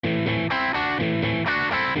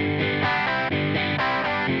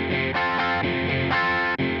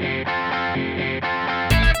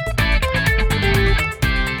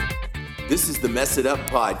Mess It Up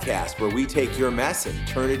podcast, where we take your mess and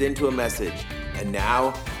turn it into a message. And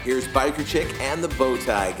now, here's Biker Chick and the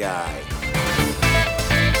Bowtie Guy.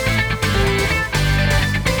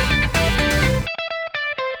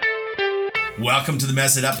 Welcome to the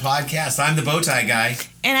Mess It Up podcast. I'm the Bowtie Guy.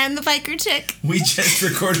 And I'm the Biker Chick. We just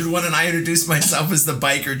recorded one and I introduced myself as the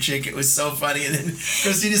Biker Chick. It was so funny. And then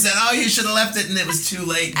Christina said, oh, you should have left it, and it was too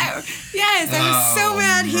late. I was so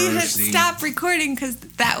mad he had stopped recording because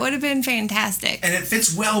that would have been fantastic. And it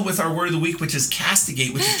fits well with our word of the week, which is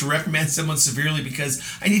castigate, which is to reprimand someone severely, because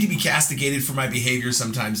I need to be castigated for my behavior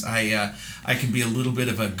sometimes. I can be a little bit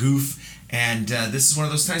of a goof, and this is one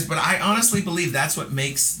of those times. But I honestly believe that's what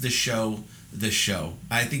makes the show the show.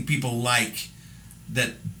 I think people like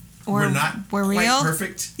that we're not quite real.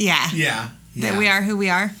 Perfect. Yeah. That we are who we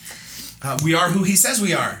are. We are who he says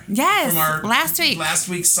we are. Yes. From our last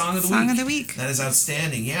week's Song of the Week. That is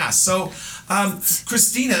outstanding. Yeah. So,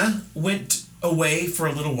 Christina went away for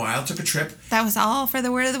a little while, took a trip. That was all for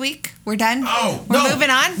the word of the week? We're done? We're moving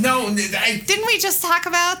on? No. Didn't we just talk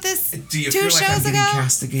about this Do you 2 feel shows like I'm ago? getting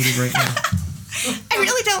castigated right now? I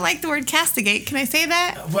really don't like the word castigate. Can I say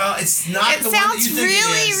that? Well, it's not the one that you think it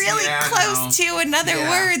is. It sounds really close to another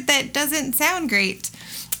word that doesn't sound great.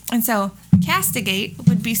 And so, castigate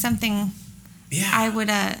would be something I would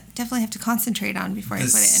definitely have to concentrate on before I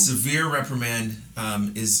put it in. Severe reprimand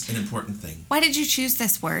is an important thing. Why did you choose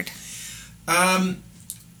this word? I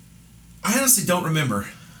honestly don't remember.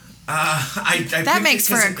 That makes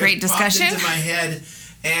for a great discussion. It popped into my head,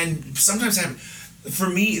 and sometimes for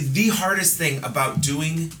me, the hardest thing about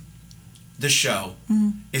doing the show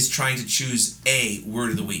is trying to choose a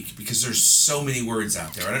word of the week, because there's so many words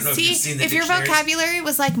out there. I don't know if you've seen the dictionaries. If your vocabulary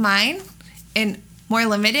was like mine and more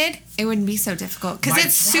limited, it wouldn't be so difficult, because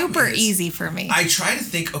it's super easy for me. I try to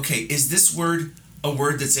think, okay, is this word a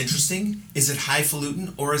word that's interesting? Is it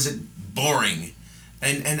highfalutin, or is it boring?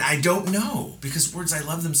 And I don't know, because words, I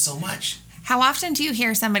love them so much. How often do you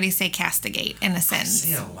hear somebody say castigate in a sentence? I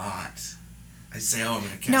say a lot. I say, I'm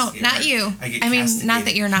going to castigate. No, not you. I get castigated. Not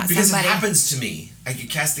that you're not because somebody. Because it happens to me. I get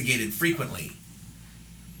castigated frequently.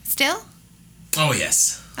 Still? Oh,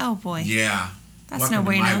 yes. Oh, boy. Yeah. That's Welcome no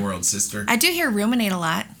bueno. to my world, sister. I do hear ruminate a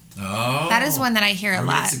lot. Oh. That is one that I hear a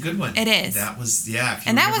lot. It's a good one. It is. That was,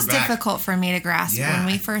 and that was difficult for me to grasp when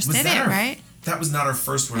we first did it, right? That was not our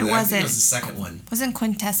first word. It wasn't. I think it was the second one. Wasn't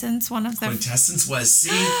quintessence one of them? Quintessence was,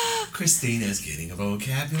 see, Christina's getting a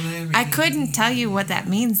vocabulary. I couldn't tell you what that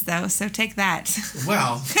means, though, so take that.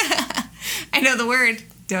 Well. I know the word.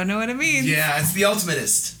 Don't know what it means. Yeah, it's the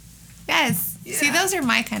ultimatist. Yes. Yeah. See, those are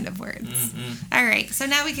my kind of words. Mm-hmm. All right, so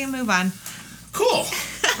now we can move on. Cool.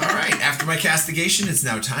 All right. After my castigation, it's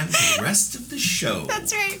now time for the rest of the show.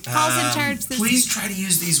 That's right. Paul's in charge this Please week. try to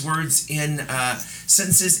use these words in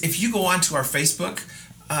sentences. If you go onto our Facebook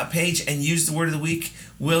page and use the word of the week,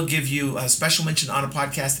 we'll give you a special mention on a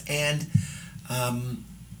podcast and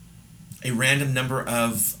a random number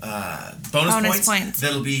of bonus points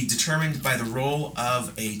that'll be determined by the roll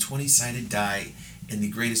of a 20-sided die in the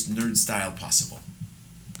greatest nerd style possible.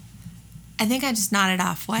 I think I just nodded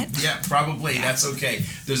off. What? Yeah, probably. Yeah. That's okay.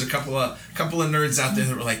 There's a couple of nerds out there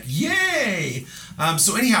that were like, "Yay!"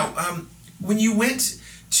 So anyhow, when you went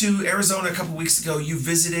to Arizona a couple weeks ago, you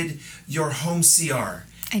visited your home CR.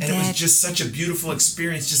 I did. It was just such a beautiful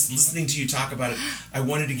experience. Just listening to you talk about it, I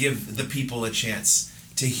wanted to give the people a chance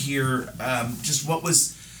to hear just what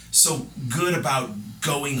was so good about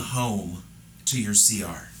going home to your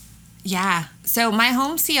CR. Yeah. So my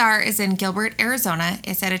home CR is in Gilbert, Arizona.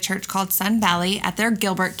 It's at a church called Sun Valley at their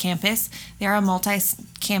Gilbert campus. They're a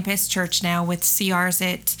multi-campus church now with CRs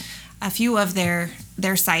at a few of their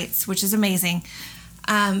sites, which is amazing.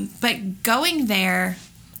 But going there,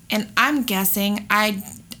 and I'm guessing, I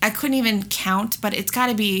couldn't even count, but it's got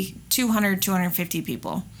to be 200, 250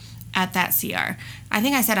 people at that CR. I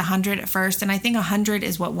think I said 100 at first, and I think 100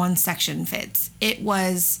 is what one section fits. It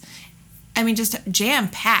was, just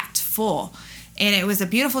jam-packed full. And it was a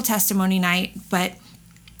beautiful testimony night, but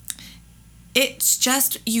it's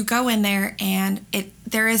just, you go in there and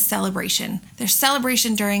there is celebration. There's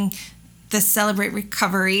celebration during the Celebrate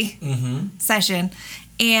Recovery session.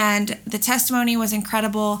 And the testimony was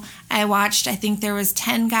incredible. I think there was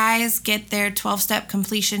 10 guys get their 12-step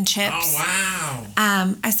completion chips. Oh,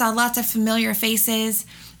 wow. I saw lots of familiar faces.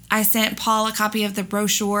 I sent Paul a copy of the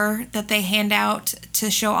brochure that they hand out to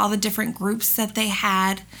show all the different groups that they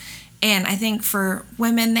had. And I think for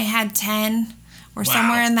women, they had 10 or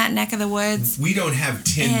somewhere in that neck of the woods. We don't have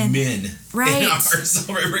 10 men in our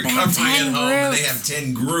Celebrate Recovery at home. They have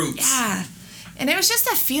 10 groups. Yeah. And it was just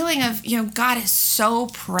a feeling of, God is so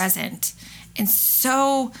present and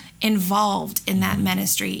so involved in that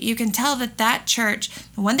ministry. You can tell that church,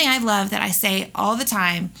 the one thing I love that I say all the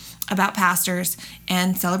time about pastors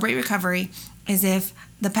and Celebrate Recovery is if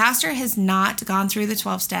the pastor has not gone through the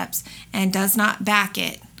 12 steps and does not back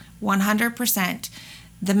it 100%,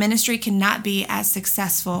 the ministry cannot be as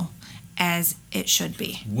successful as it should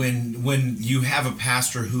be. When you have a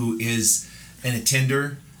pastor who is an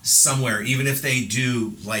attender somewhere, even if they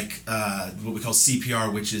do like what we call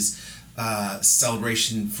CPR, which is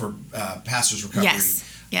Celebration for Pastors Recovery.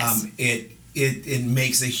 Yes. It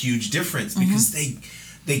makes a huge difference because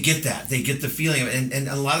they get that. They get the feeling of it. And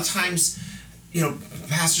a lot of times,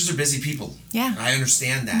 pastors are busy people. Yeah. I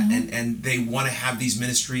understand that. And they want to have these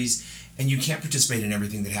ministries, and you can't participate in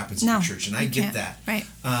everything that happens in the church. And I get that. Right.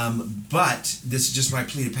 But this is just my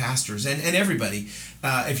plea to pastors and everybody.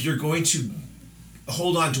 If you're going to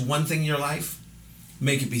hold on to one thing in your life,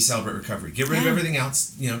 make it be Celebrate Recovery. Get rid of everything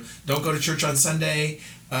else. Don't go to church on Sunday.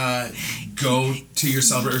 Go to your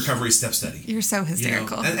Celebrate Recovery step study. You're so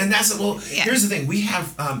hysterical. And that's here's the thing. We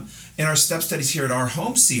have in our step studies here at our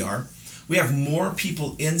home CR, we have more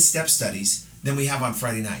people in step studies than we have on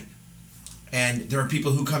Friday night. And there are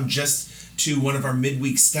people who come just to one of our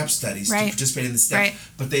midweek step studies to participate in the step,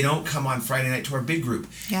 but they don't come on Friday night to our big group.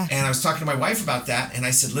 Yeah. And I was talking to my wife about that, and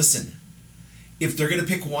I said, listen, if they're going to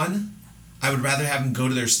pick one, I would rather have them go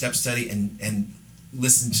to their step study and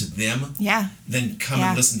listen to them than come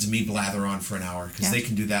and listen to me blather on for an hour, because they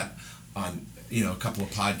can do that on a couple of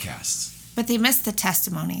podcasts. But they miss the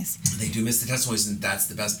testimonies. They do miss the testimonies, and that's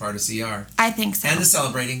the best part of CR. I think so. And the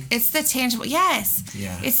celebrating. It's the tangible. Yes.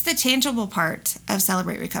 Yeah. It's the tangible part of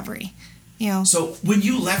Celebrate Recovery. So when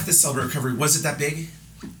you left the Celebrate Recovery, was it that big?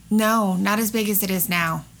 No, not as big as it is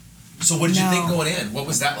now. So what did you think going in? What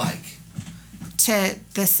was that like? To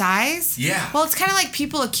the size? Yeah. Well, it's kind of like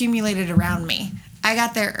people accumulated around me. I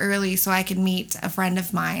got there early so I could meet a friend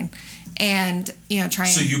of mine and, try and...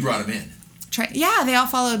 So you brought him in? Yeah, they all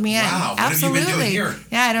followed me in. Wow. Absolutely. What have you been doing here?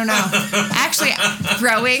 Yeah, I don't know. Actually,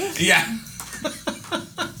 growing. Yeah.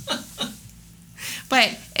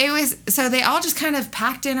 But it was... So they all just kind of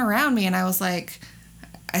packed in around me, and I was like...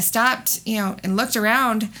 I stopped, and looked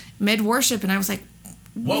around mid-worship, and I was like,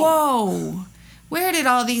 whoa. Where did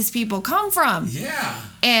all these people come from? Yeah.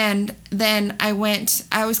 And then I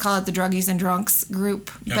always call it the druggies and drunks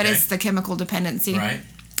group, but it's the chemical dependency. Right.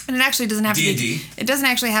 And it actually doesn't have to D&D. it doesn't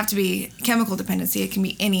actually have to be chemical dependency. It can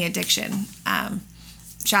be any addiction,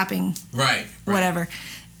 shopping, right. whatever.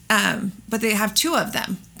 But they have two of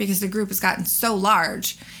them because the group has gotten so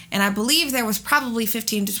large. And I believe there was probably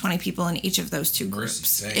 15 to 20 people in each of those two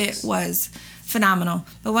groups. It was phenomenal.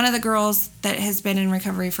 But one of the girls that has been in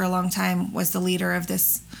recovery for a long time was the leader of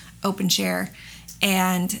this open share.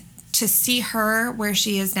 And to see her where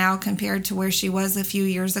she is now compared to where she was a few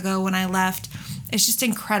years ago when I left, it's just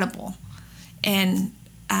incredible. And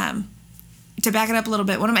to back it up a little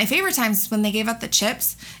bit, one of my favorite times is when they gave out the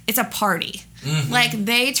chips. It's a party. Mm-hmm. Like,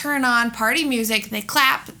 they turn on party music, they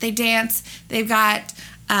clap, they dance. They've got...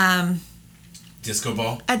 disco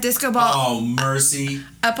ball? A disco ball. Oh, mercy.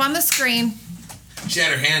 Up on the screen. She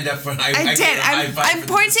had her hand up when I did. I'm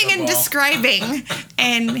pointing and describing,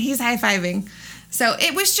 and he's high-fiving. So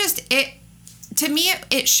it was just, to me,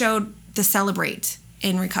 it showed the celebrate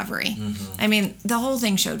in recovery. Mm-hmm. I mean, the whole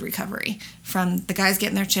thing showed recovery, from the guys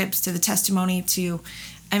getting their chips to the testimony to,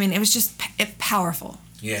 it was just powerful.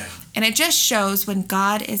 Yeah. And it just shows when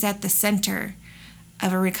God is at the center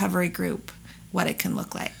of a recovery group, what it can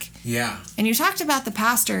look like. Yeah. And you talked about the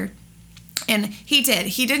pastor, and he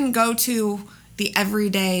didn't go to the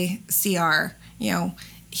everyday CR.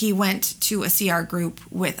 He went to a CR group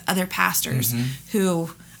with other pastors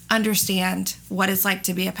who understand what it's like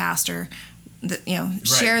to be a pastor,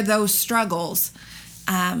 share those struggles.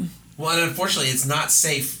 Well, and unfortunately, it's not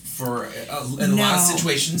safe for, in a lot of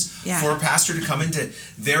situations, for a pastor to come into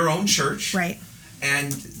their own church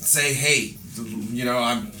and say, hey,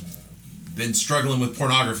 I'm been struggling with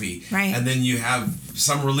pornography. Right. And then you have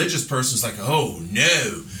some religious person who's like, oh,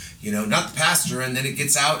 no, not the pastor. And then it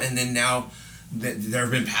gets out, and then now there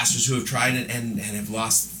have been pastors who have tried it and have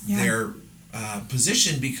lost their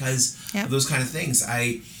position because of those kind of things.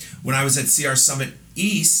 When I was at CR Summit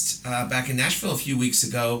East back in Nashville a few weeks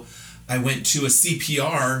ago, I went to a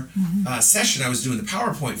CPR session. I was doing the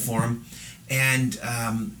PowerPoint for him, and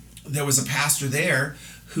there was a pastor there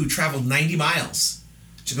who traveled 90 miles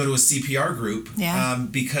to go to a CPR group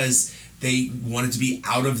because they wanted to be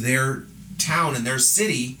out of their town and their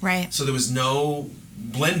city. Right. So there was no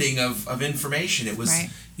blending of information. It was,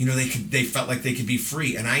 they felt like they could be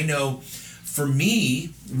free. And I know for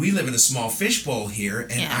me, we live in a small fishbowl here,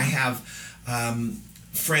 and I have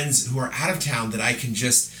friends who are out of town that I can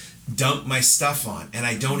just dump my stuff on, and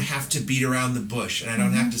I don't have to beat around the bush, and I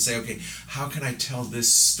don't have to say, okay, how can I tell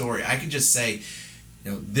this story? I can just say,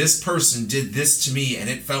 this person did this to me and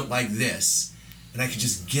it felt like this, and I can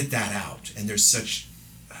just get that out. And there's such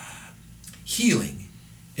healing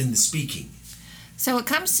in the speaking. So what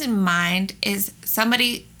comes to mind is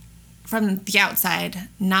somebody from the outside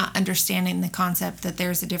not understanding the concept that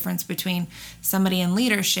there's a difference between somebody in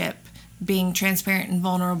leadership being transparent and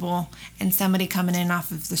vulnerable and somebody coming in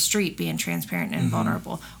off of the street being transparent and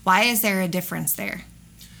vulnerable. Why is there a difference there?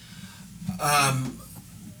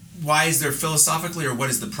 Why is there philosophically, or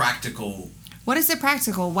what is the practical? What is the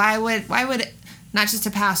practical? Why would not just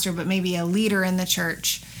a pastor, but maybe a leader in the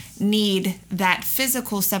church need that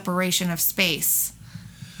physical separation of space?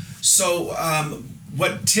 So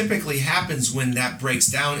what typically happens when that breaks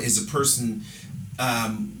down is a person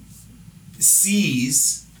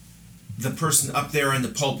sees the person up there in the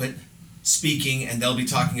pulpit speaking, and they'll be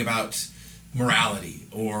talking about morality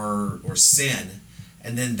or sin,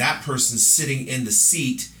 and then that person's sitting in the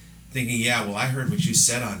seat thinking, yeah, well, I heard what you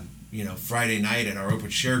said on Friday night at our open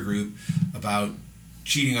share group about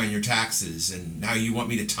cheating on your taxes, and now you want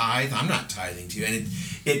me to tithe? I'm not tithing to you. And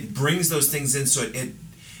it brings those things in, so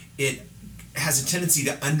it has a tendency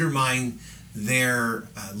to undermine their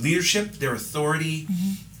leadership, their authority,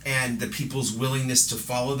 and the people's willingness to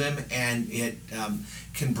follow them, and it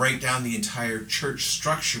can break down the entire church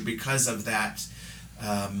structure because of that,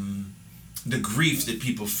 the grief that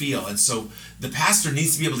people feel. And so the pastor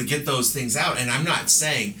needs to be able to get those things out. And I'm not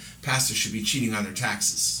saying pastors should be cheating on their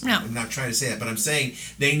taxes. No. I'm not trying to say that, but I'm saying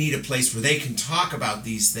they need a place where they can talk about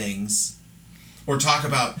these things, or talk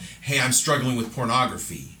about, hey, I'm struggling with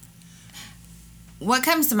pornography. What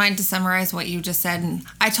comes to mind to summarize what you just said, and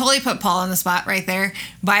I totally put Paul on the spot right there,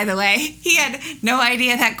 by the way. He had no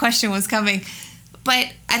idea that question was coming.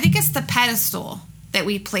 But I think it's the pedestal that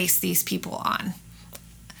we place these people on.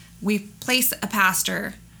 We place a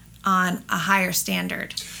pastor on a higher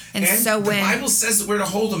standard. And so when the Bible says that we're to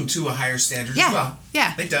hold them to a higher standard as well.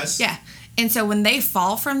 Yeah. It does. Yeah. And so when they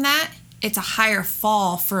fall from that, it's a higher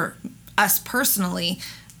fall for us personally,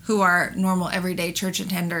 who are normal everyday church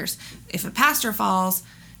attenders. If a pastor falls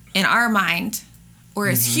in our mind, or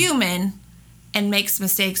is human and makes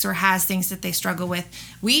mistakes or has things that they struggle with,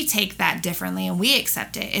 we take that differently and we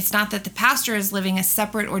accept it. It's not that the pastor is living a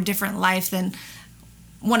separate or different life than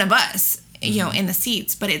one of us, in the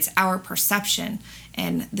seats, but it's our perception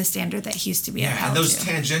and the standard that he used to be upheld. And those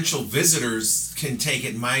tangential visitors can take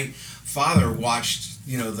it. My father watched,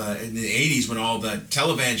 in the 80s when all the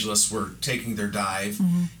televangelists were taking their dive,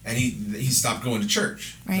 and he stopped going to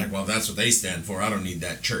church. Right. Like, well, that's what they stand for. I don't need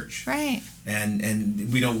that church. Right.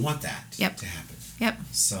 And we don't want that to happen. Yep.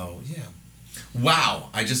 So, yeah. Wow,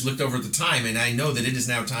 I just looked over at the time, and I know that it is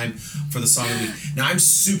now time for the Song of the Week. Now, I'm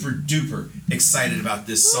super duper excited about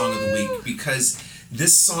this Song of the Week, because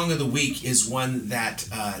this Song of the Week is one that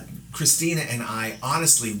Christina and I,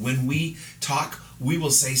 honestly, when we talk, we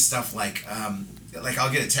will say stuff like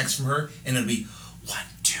I'll get a text from her, and it'll be 1,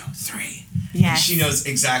 2, 3. Yes. And she knows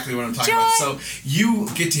exactly what I'm talking about. So you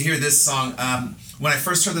get to hear this song. When I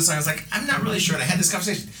first heard this song, I was like, I'm not really sure. And I had this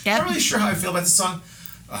conversation. Yep. I'm not really sure how I feel about this song.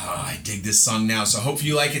 Oh, I dig this song now. So I hope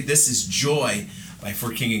you like it. This is Joy by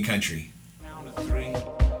For King and Country. Count of 3. 1,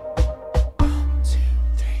 2,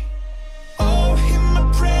 3. Oh, hear my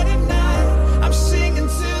prayer tonight. I'm singing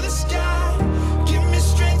to the sky. Give me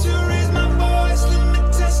strength to raise my voice. Let me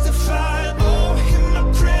testify. Oh, hear my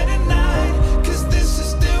prayer tonight. 'Cause this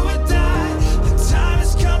is do or die. The time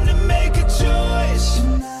has come to make a choice.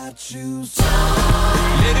 And I choose.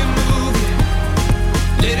 Let it move you.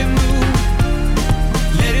 Let it move.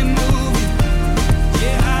 Let it move you.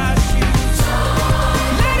 Yeah, I choose.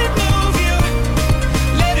 Let it move you.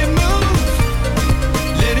 Let it move.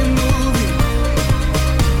 Let it move you.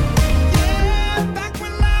 Yeah, back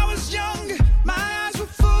when I was younger, my eyes were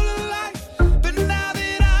full of life. But now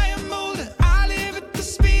that I am older, I live at the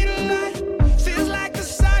speed of light. Feels like the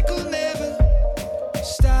cycle never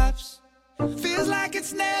stops. Feels like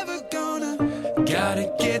it's never gonna.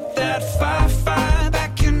 Gotta get that fire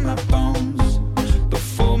back in my bones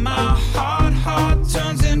before my heart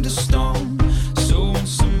turns into stone. So when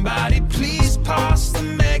somebody please pass the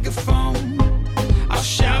megaphone, I'll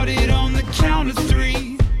shout it on the count of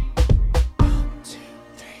 3. 1, 2,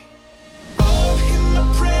 3. Oh, hear my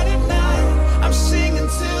prayer tonight. I'm singing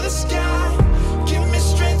to the sky. Give me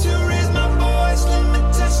strength to raise my voice. Let me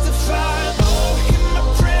testify. Oh, hear my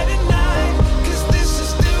prayer tonight. 'Cause this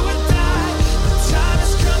is do or die. The time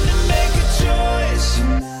has come to make a choice.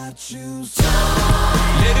 And I choose.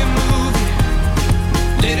 Let it move you.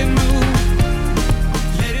 Let it move.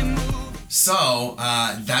 Let it move. So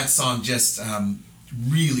that song just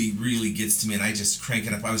really, really gets to me, and I just crank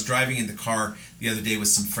it up. I was driving in the car the other day with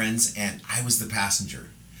some friends, and I was the passenger.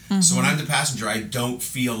 So when I'm the passenger, I don't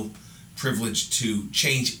feel privileged to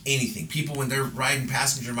change anything. People, when they're riding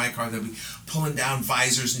passenger in my car, they'll be pulling down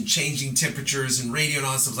visors and changing temperatures and radio and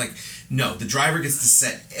all that stuff. Like, no, the driver gets to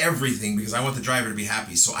set everything because I want the driver to be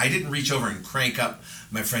happy. So I didn't reach over and crank up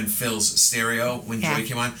my friend Phil's stereo when Joy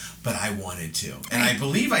came on, but I wanted to. And I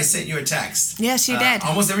believe I sent you a text. Yes, you did.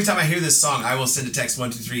 Almost every time I hear this song, I will send a text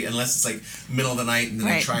 1, 2, 3, unless it's like middle of the night, and then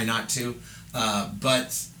I try not to.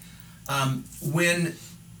 But when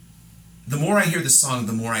the more I hear the song,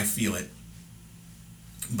 the more I feel it.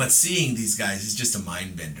 But seeing these guys is just a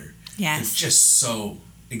mind bender. Yes. It's just so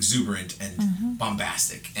exuberant and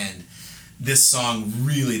bombastic. And this song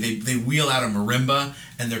really, they wheel out a marimba,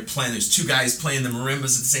 and they're playing, there's two guys playing the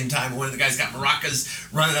marimbas at the same time. One of the guys got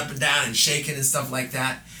maracas running up and down and shaking and stuff like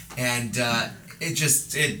that. And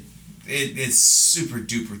it's super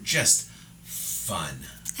duper just fun.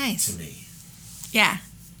 Nice. To me. Yeah.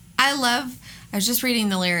 I was just reading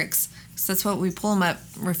the lyrics, so that's what we pull them up,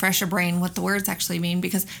 refresh your brain what the words actually mean,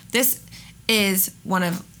 because this is one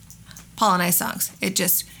of Paul and I's songs.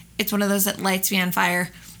 It's one of those that lights me on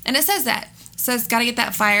fire. And it says that. It says, gotta get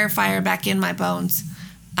that fire back in my bones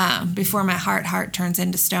before my heart turns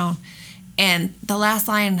into stone. And the last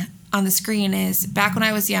line on the screen is, back when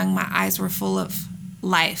I was young, my eyes were full of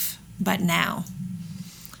life, but now.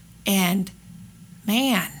 And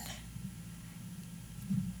man,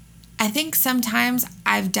 I think sometimes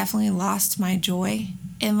I've definitely lost my joy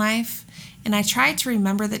in life, and I try to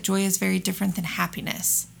remember that joy is very different than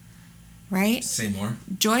happiness, right? Say more.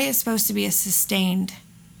 Joy is supposed to be a sustained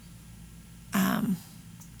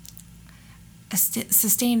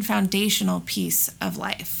foundational piece of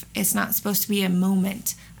life. It's not supposed to be a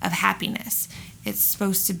moment of happiness. It's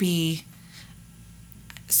supposed to be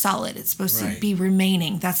solid. It's supposed to be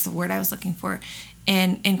remaining. That's the word I was looking for.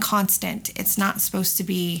 And constant. It's not supposed to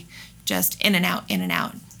be just in and out, in and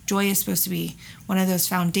out. Joy is supposed to be one of those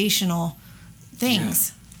foundational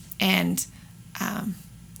things. Yeah. And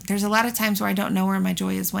there's a lot of times where I don't know where my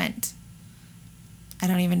joy has went. I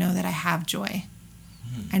don't even know that I have joy.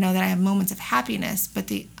 I know that I have moments of happiness, but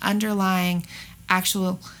the underlying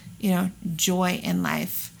actual, joy in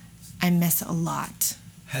life, I miss a lot.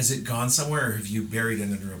 Has it gone somewhere, or have you buried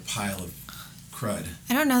it under a pile of crud?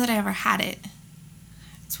 I don't know that I ever had it.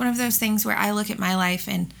 It's one of those things where I look at my life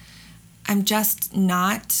and I'm just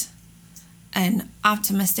not an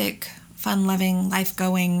optimistic, fun-loving,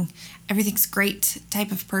 life-going, everything's great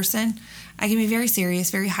type of person. I can be very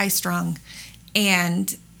serious, very high-strung.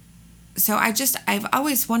 And so I've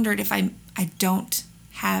always wondered if I don't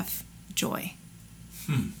have joy.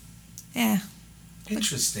 Yeah.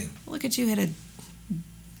 Interesting. Look at you hit a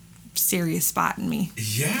serious spot in me.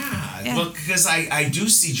 Yeah. Well, because I do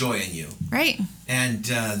see joy in you. Right. And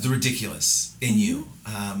the ridiculous in you.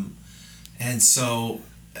 And so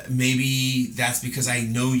maybe that's because I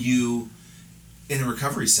know you in a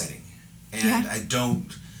recovery setting. And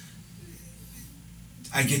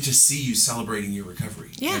I get to see you celebrating your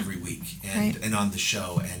recovery every week and on the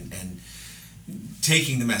show and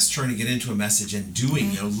taking the message, turning it into a message and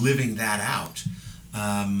doing, living that out.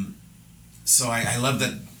 So I love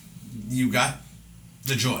that you got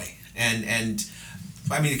the joy. And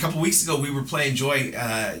I mean, a couple weeks ago we were playing Joy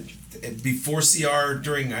before CR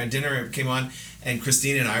during dinner. It came on, and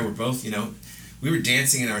Christina and I were both, we were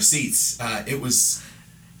dancing in our seats.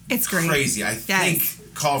 It's great. Crazy. I think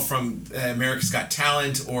call from America's Got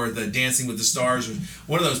Talent or the Dancing with the Stars, or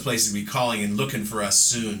one of those places will be calling and looking for us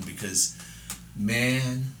soon, because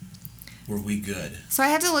man, were we good. So I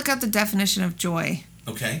had to look up the definition of joy.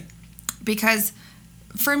 Okay. Because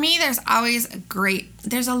for me, there's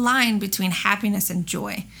a line between happiness and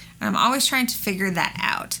joy. And I'm always trying to figure that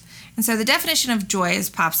out. And so the definition of joy, as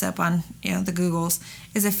pops up on the Googles,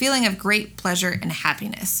 is a feeling of great pleasure and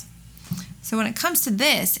happiness. So when it comes to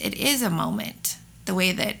this, it is a moment, the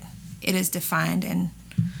way that it is defined in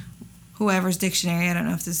whoever's dictionary. I don't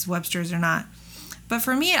know if this is Webster's or not. But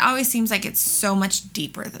for me, it always seems like it's so much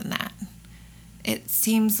deeper than that. It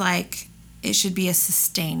seems like it should be a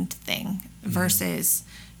sustained thing versus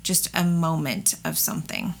just a moment of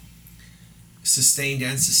something. Sustained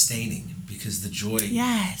and sustaining, because the joy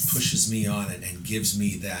pushes me on and gives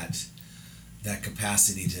me that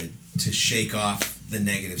capacity to shake off the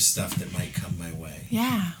negative stuff that might come my way.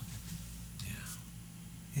 Yeah.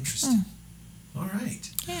 Interesting. All right.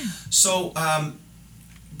 Yeah. So,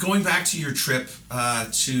 going back to your trip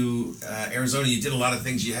to Arizona, you did a lot of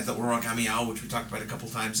things. You had the Origami Owl, which we talked about a couple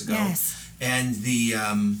times ago. Yes. And the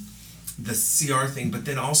CR thing, but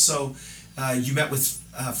then also you met with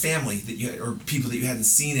family that you or people that you hadn't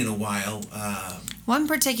seen in a while. One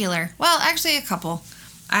particular, well, actually a couple.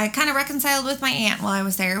 I kind of reconciled with my aunt while I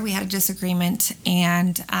was there. We had a disagreement,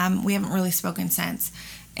 and we haven't really spoken since.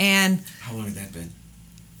 And How long had that been?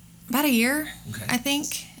 about a year, Okay. I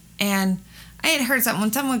think. And I had heard something,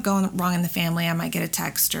 when something would go wrong in the family, I might get a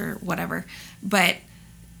text or whatever. But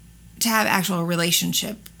to have actual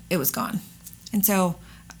relationship, it was gone. And so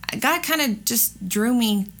God kind of just drew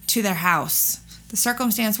me to their house. The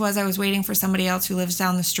circumstance was I was waiting for somebody else who lives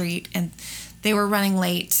down the street, and they were running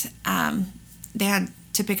late. They had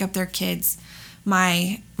to pick up their kids.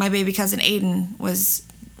 My baby cousin Aiden was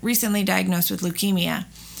recently diagnosed with leukemia,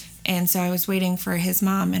 and so I was waiting for his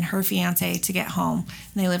mom and her fiance to get home.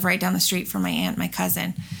 And they live right down the street from my aunt and my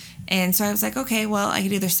cousin. And so I was like, okay, well, I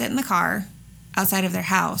could either sit in the car outside of their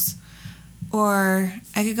house, or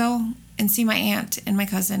I could go and see my aunt and my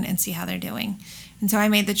cousin and see how they're doing. And so I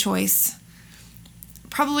made the choice,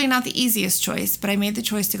 probably not the easiest choice, but I made the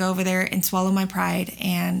choice to go over there and swallow my pride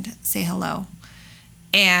and say hello.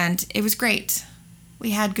 And it was great.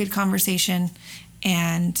 We had good conversation,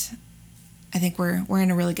 and I think we're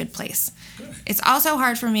in a really good place. Good. It's also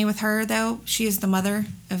hard for me with her, though. She is the mother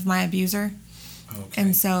of my abuser. Okay.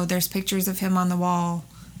 And so there's pictures of him on the wall.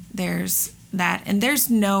 There's that. And there was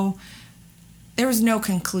no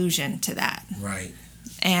conclusion to that. Right.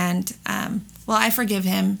 And, well, I forgive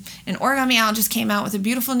him. And Origami Owl just came out with a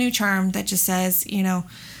beautiful new charm that just says,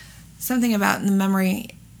 something about the memory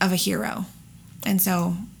of a hero. And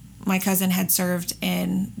so my cousin had served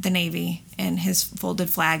in the Navy, and his folded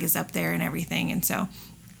flag is up there and everything. And so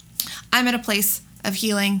I'm at a place of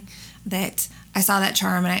healing that I saw that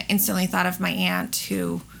charm, and I instantly thought of my aunt,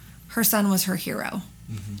 who her son was her hero.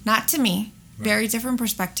 Mm-hmm. Not to me. Right. Very different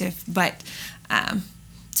perspective. But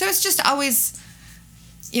so it's just always,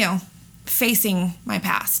 facing my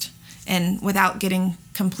past, and without getting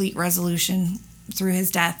complete resolution through his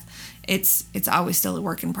death. It's always still a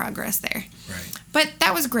work in progress there. Right. But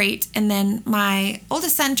that was great. And then my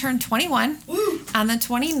oldest son turned 21 Woo! On the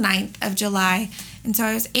 29th of July. And so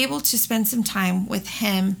I was able to spend some time with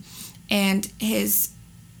him and his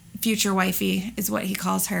future wifey, is what he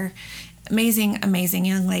calls her. Amazing, amazing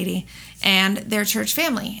young lady. And their church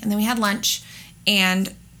family. And then we had lunch,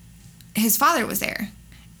 and his father was there.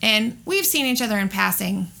 And we've seen each other in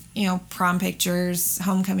passing, prom pictures,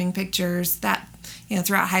 homecoming pictures, that,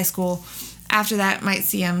 throughout high school. After that, might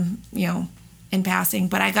see him, in passing.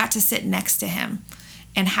 But I got to sit next to him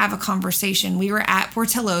and have a conversation. We were at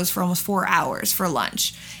Portillo's for almost 4 hours for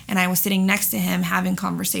lunch. And I was sitting next to him having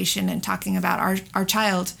conversation and talking about our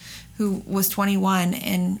child, who was 21,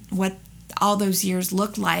 and what all those years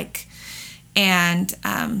looked like. And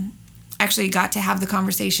actually got to have the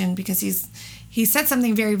conversation because he said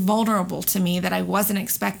something very vulnerable to me that I wasn't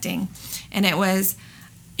expecting. And it was,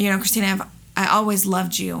 Christina, I always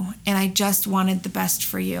loved you, and I just wanted the best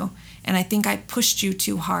for you. And I think I pushed you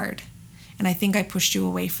too hard, and I think I pushed you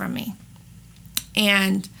away from me.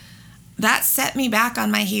 And that set me back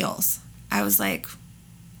on my heels. I was like,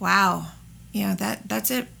 wow,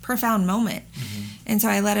 that's a profound moment. Mm-hmm. And so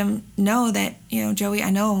I let him know that, Joey, I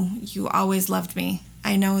know you always loved me.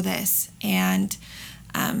 I know this. And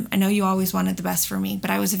I know you always wanted the best for me, but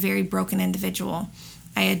I was a very broken individual.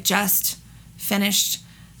 I had just finished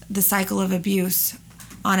the cycle of abuse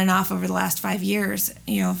on and off over the last 5 years,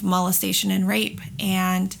 of molestation and rape.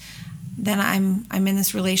 And then I'm in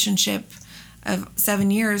this relationship of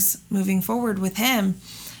 7 years moving forward with him,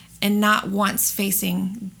 and not once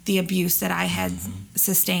facing the abuse that I had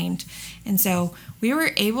sustained. And so we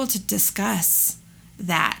were able to discuss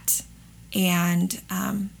that and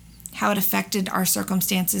how it affected our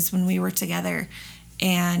circumstances when we were together.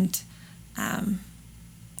 And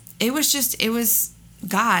it was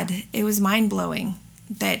God. It was mind-blowing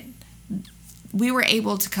that we were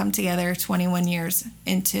able to come together 21 years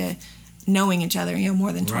into knowing each other,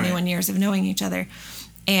 more than 21 years of knowing each other,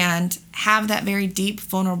 and have that very deep,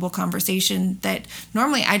 vulnerable conversation that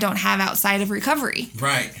normally I don't have outside of recovery.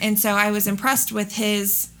 Right. And so I was impressed with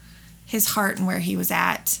his heart and where he was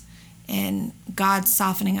at, and God's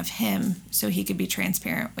softening of him so he could be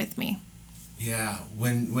transparent with me. Yeah.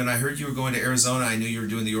 When I heard you were going to Arizona, I knew you were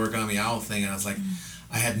doing the Origami Owl thing, and I was like,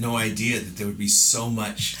 I had no idea that there would be so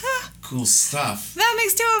much cool stuff That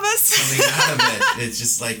makes two of us. coming out of it. It's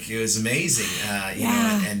just like, it was amazing,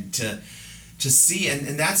 and to see,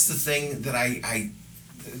 and that's the thing that I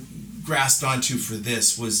grasped onto for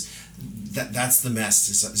this was that's the mess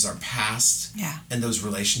is our past, and those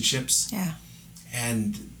relationships,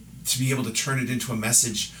 and to be able to turn it into a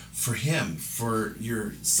message for him, for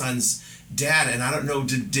your son's dad. And I don't know,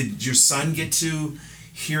 did your son get to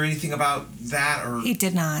hear anything about that? Or He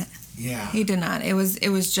did not. yeah. He did not. It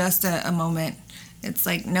was just a moment. It's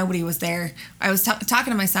like nobody was there. I was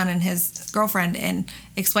talking to my son and his girlfriend and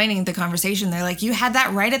explaining the conversation. They're like, "You had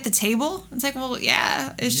that right at the table?" It's like, well,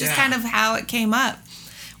 yeah. It's just kind of how it came up.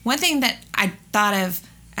 One thing that I thought of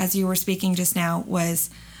as you were speaking just now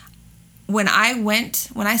was when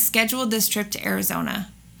I scheduled this trip to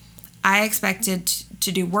Arizona, I expected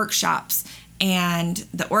to do workshops and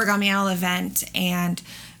the Origami Owl event and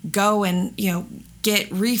go and,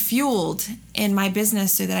 get refueled in my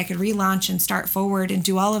business so that I could relaunch and start forward and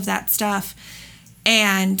do all of that stuff.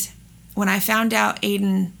 And when I found out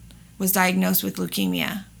Aiden was diagnosed with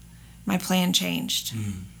leukemia, my plan changed.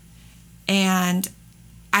 And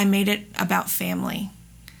I made it about family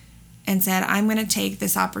and said, I'm going to take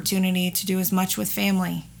this opportunity to do as much with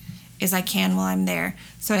family as I can while I'm there.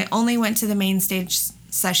 So I only went to the main stage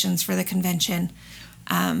sessions for the convention.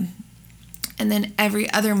 And then every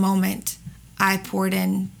other moment, I poured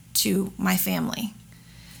in to my family.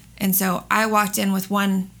 And so I walked in with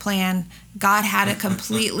one plan. God had a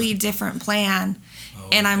completely different plan.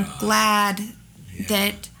 And I'm glad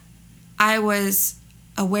that I was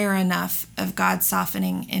aware enough of God's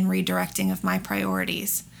softening and redirecting of my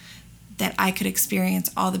priorities that I could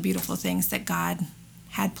experience all the beautiful things that God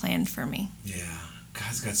had planned for me. Yeah.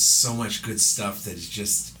 God's got so much good stuff that it's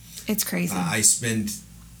just... It's crazy. I spend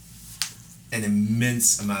an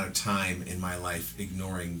immense amount of time in my life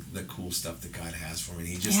ignoring the cool stuff that God has for me.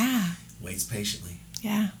 He just waits patiently.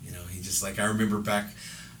 Yeah. He just, like, I remember back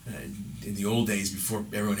in the old days before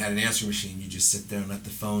everyone had an answering machine, you just sit there and let the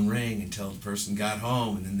phone ring until the person got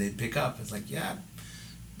home, and then they'd pick up. It's like, yeah, I've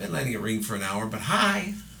been letting it ring for an hour, but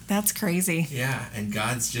hi. That's crazy. Yeah, and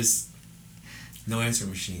God's just no answering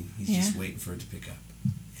machine. He's just waiting for it to pick up.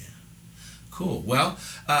 Cool. Well,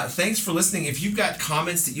 thanks for listening. If you've got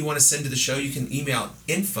comments that you want to send to the show, you can email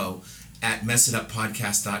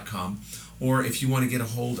info@messituppodcast.com. Or if you want to get a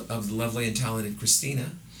hold of the lovely and talented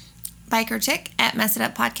Christina,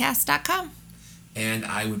 bikerchick@messituppodcast.com. And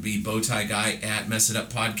I would be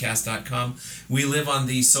bowtieguy@messituppodcast.com. We live on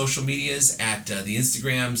the social medias at the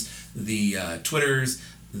Instagrams, the Twitters,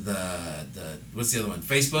 the what's the other one?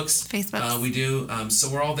 Facebooks. We do. So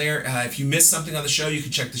we're all there. If you missed something on the show, you can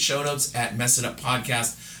check the show notes at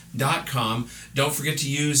messituppodcast.com. Don't forget to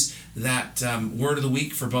use that word of the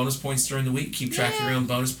week for bonus points during the week. Keep track of your own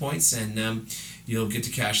bonus points, and you'll get to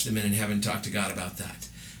cash them in heaven and talk to God about that.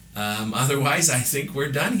 Otherwise, I think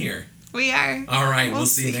we're done here. We are. All right. We'll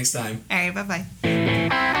see you next time. All right. Bye-bye.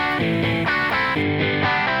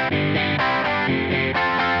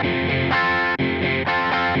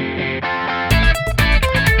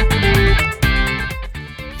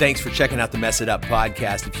 Thanks for checking out the Mess It Up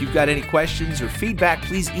podcast. If you've got any questions or feedback,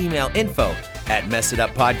 please email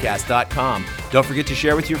info@messituppodcast.com. Don't forget to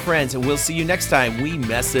share with your friends, and we'll see you next time we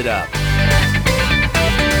mess it up.